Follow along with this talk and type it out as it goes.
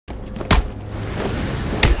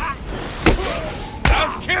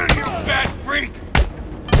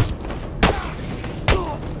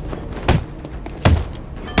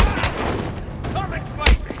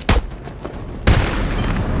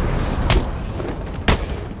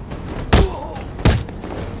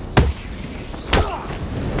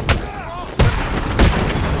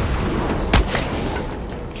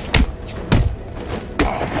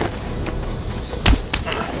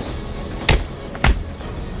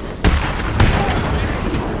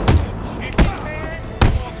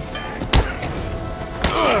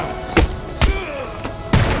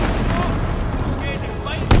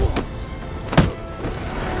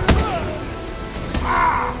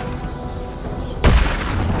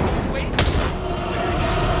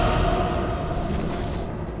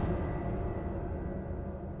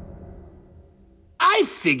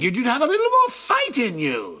figured you'd have a little more fight in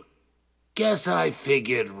you. Guess I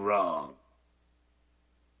figured wrong.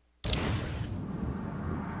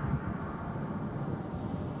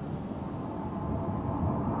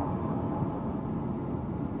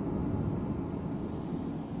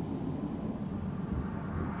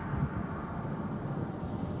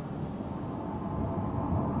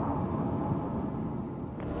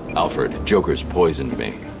 Alfred, Joker's poisoned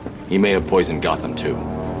me. He may have poisoned Gotham too.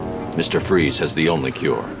 Mr. Freeze has the only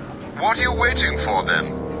cure. What are you waiting for then?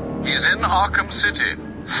 He's in Arkham City.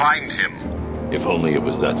 Find him. If only it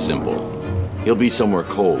was that simple. He'll be somewhere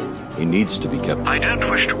cold. He needs to be kept... I don't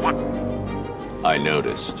wish to what? I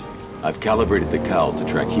noticed. I've calibrated the cowl to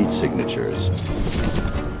track heat signatures.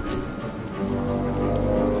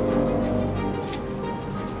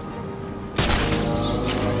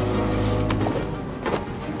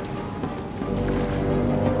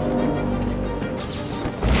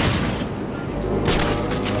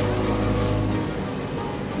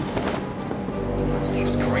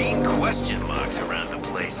 Question marks around the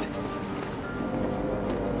place.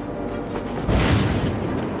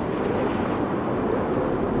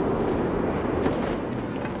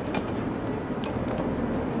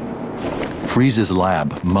 Freeze's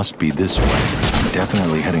lab must be this way.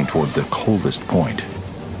 Definitely heading toward the coldest point.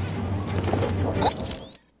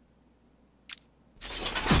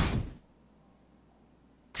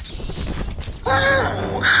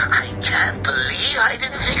 Oh, I can't believe I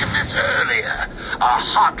didn't think of this earlier. A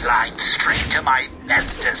hotline straight to my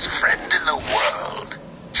bestest friend in the world.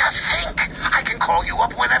 Just think, I can call you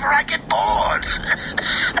up whenever I get bored.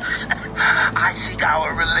 I think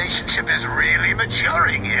our relationship is really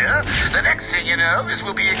maturing here. The next thing you know is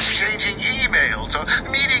we'll be exchanging emails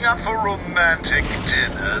or meeting up for romantic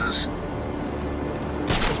dinners.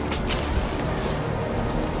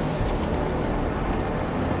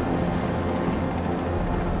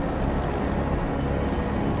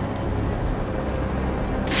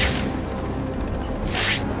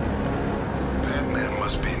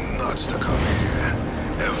 To come here.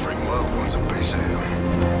 Every mug wants a piece of him.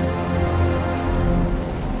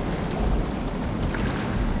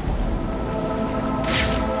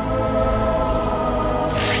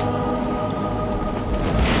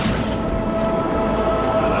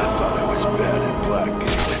 And I thought I was bad at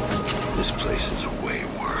Blackgate. This place is way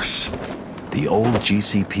worse. The old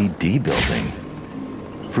GCPD building.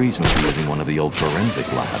 Freeze must be using one of the old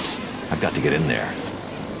forensic labs. I've got to get in there.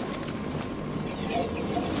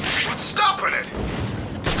 Stopping it!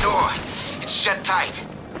 The door, it's shut tight.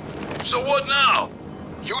 So what now?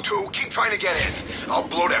 You two keep trying to get in. I'll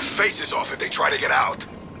blow their faces off if they try to get out.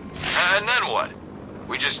 And then what?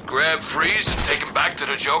 We just grab Freeze and take him back to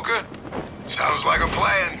the Joker? Sounds like a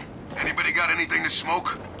plan. Anybody got anything to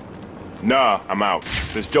smoke? Nah, I'm out.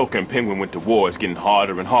 This Joker and Penguin went to war. It's getting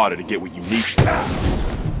harder and harder to get what you need.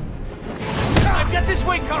 I've got this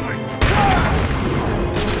way covered!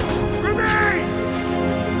 Grenade!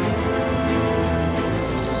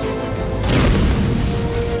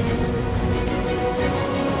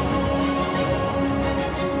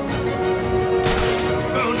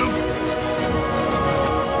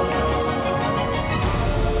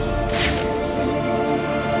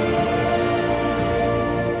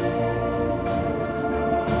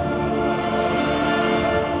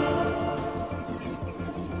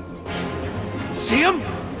 See him?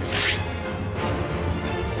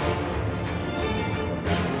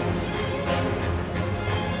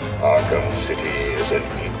 Arkham City is an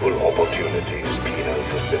equal opportunities penal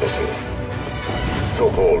facility.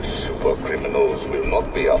 So-called supercriminals will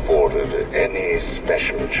not be afforded any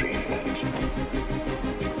special treatment.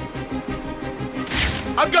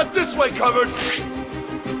 I've got this way covered!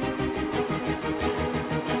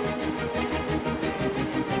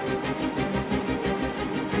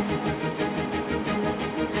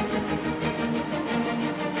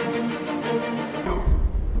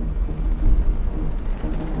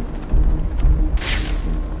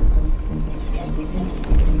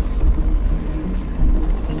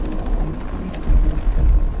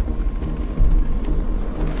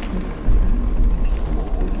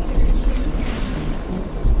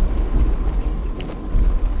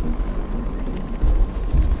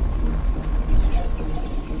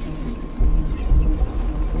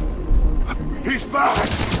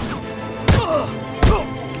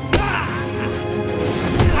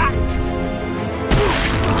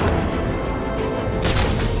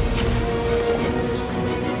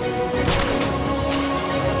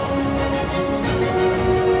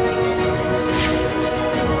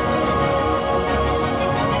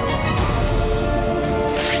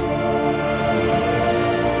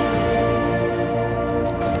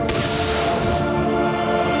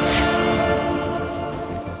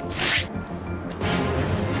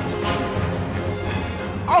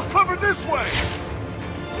 this way!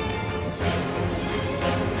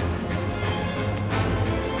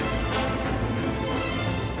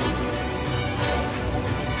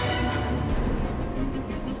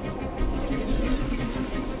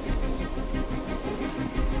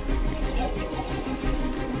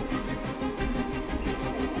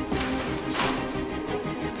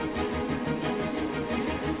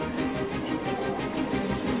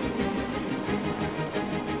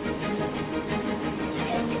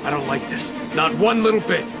 I don't like this. Not one little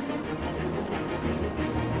bit.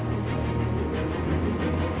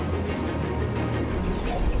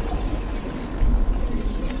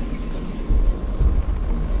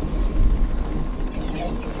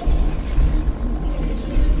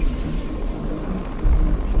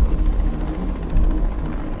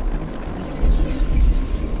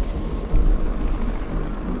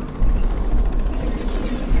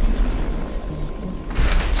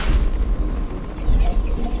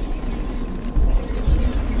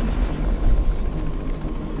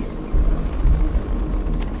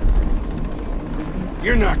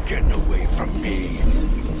 You're not getting away from me.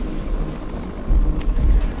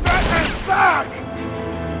 Batman's back!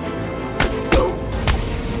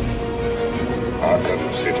 Arkham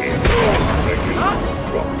City. Regular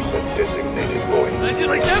drops at designated points. How'd you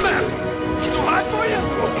like them apples? Too hot for you?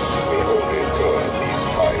 Drops will only occur at these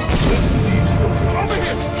times when these Over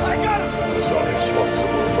here! I got him! are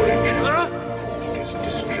responsible for ensuring Huh? it is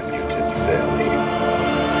distributed fairly.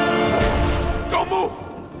 Don't move!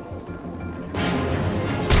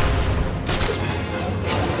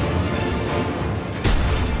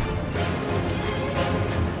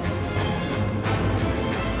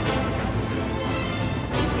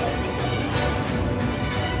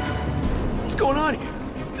 What's going on here?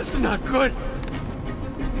 This is not good.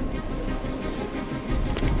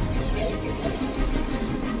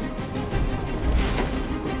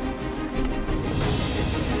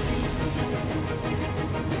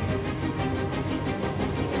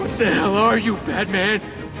 What the hell are you, Batman?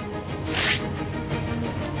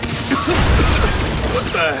 What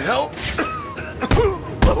the hell?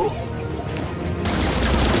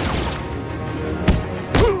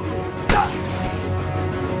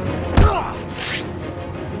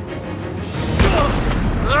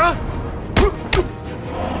 Huh?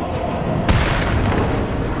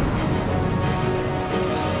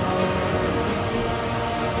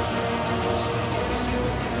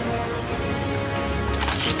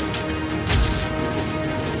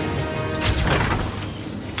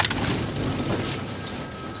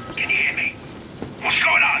 Can you hear me? What's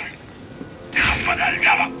going on? Now for the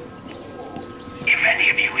lava. If any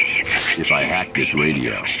of you idiots have If I hack this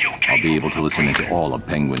radio, I'll be able to listen into all of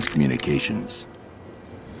Penguin's communications.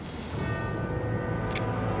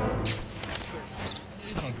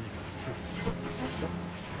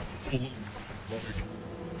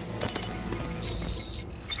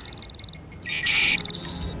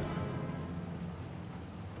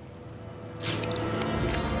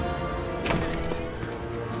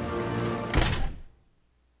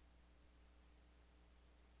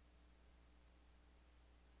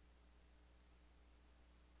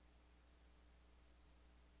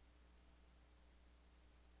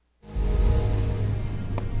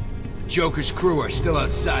 Joker's crew are still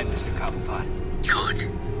outside, Mr. Cobblepot.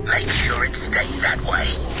 Good. Make sure it stays that way.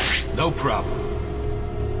 No problem.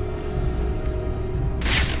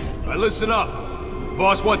 All right, listen up.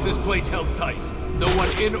 Boss wants this place held tight. No one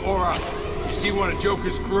in or out. You see one of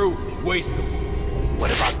Joker's crew, waste them.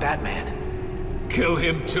 What about Batman? Kill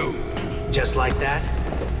him too. Just like that?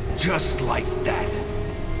 Just like that.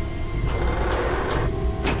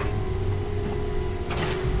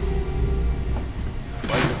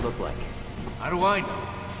 What does it look like? How do I know?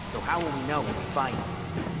 So how will we know when we find him?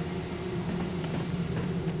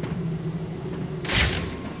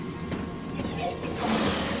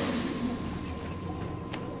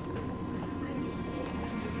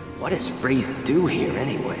 What does Freeze do here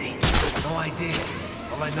anyway? No idea.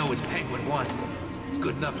 All I know is Penguin wants them. It's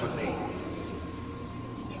good enough for me.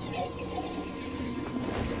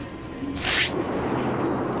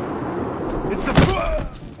 It's the...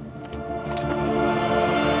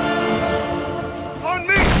 On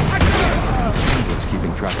me! Penguin's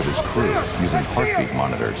keeping track of his crew using heartbeat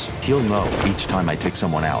monitors. He'll know each time I take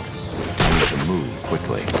someone out. I need to move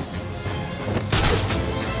quickly.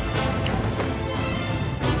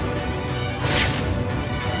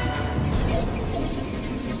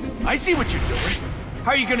 I see what you're doing.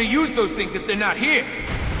 How are you gonna use those things if they're not here?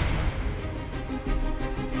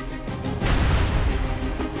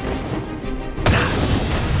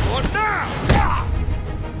 Or now!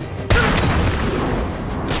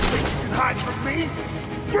 You can hide from me?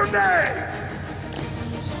 Grenade!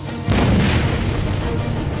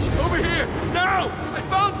 Over here! Now! I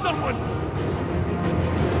found someone!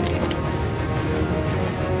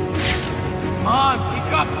 Come on,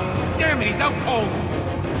 pick up! Damn it, he's out cold!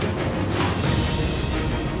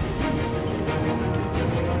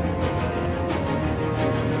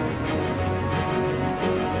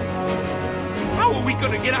 How are we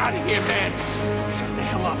gonna get out of here, man? Shut the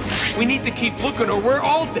hell up. We need to keep looking or we're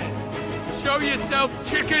all dead. Show yourself,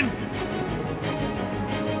 chicken!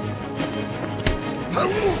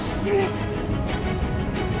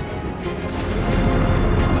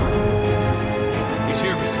 He's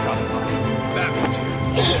here, Mr. Cobblepot. Backwards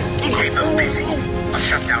here. Keep them busy. I'll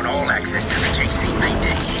shut down all access to the JCPD.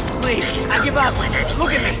 Please, I give up.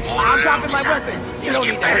 Look at me. I'm dropping my weapon. You don't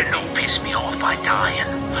need to hurt me. Don't piss me off by dying.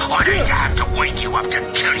 I'd hate to have to wake you up to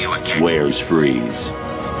kill you again. Where's Freeze?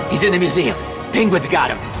 He's in the museum. Penguin's got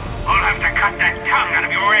him. I'll have to cut that tongue out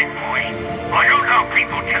of your head, boy. I don't know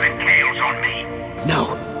people telling tales on me.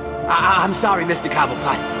 No. I'm sorry, Mr.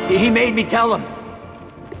 Cobblepot. He made me tell him.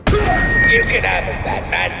 You can have him,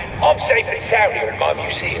 Batman. I'm safe and sound here in my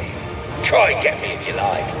museum. Try and get me if you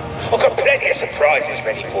like. I've got plenty of surprises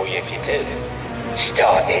ready for you if you do.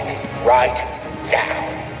 Starting right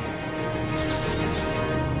now.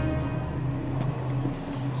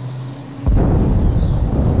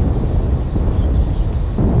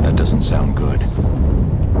 That doesn't sound good.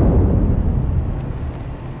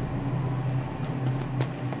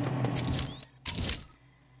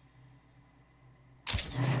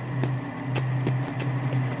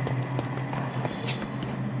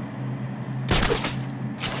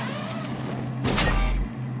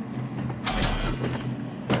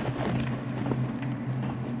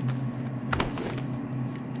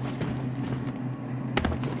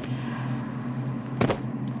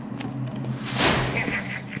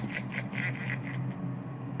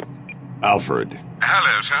 Alfred.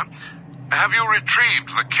 Hello, sir. Have you retrieved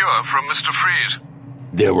the cure from Mr. Freeze?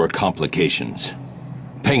 There were complications.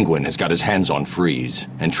 Penguin has got his hands on Freeze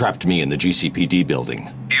and trapped me in the GCPD building.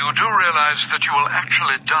 You do realize that you will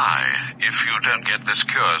actually die if you don't get this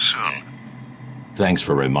cure soon. Thanks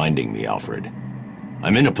for reminding me, Alfred.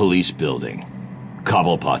 I'm in a police building.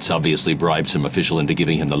 Cobblepot's obviously bribed some official into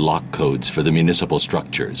giving him the lock codes for the municipal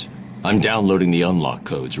structures. I'm downloading the unlock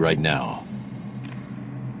codes right now.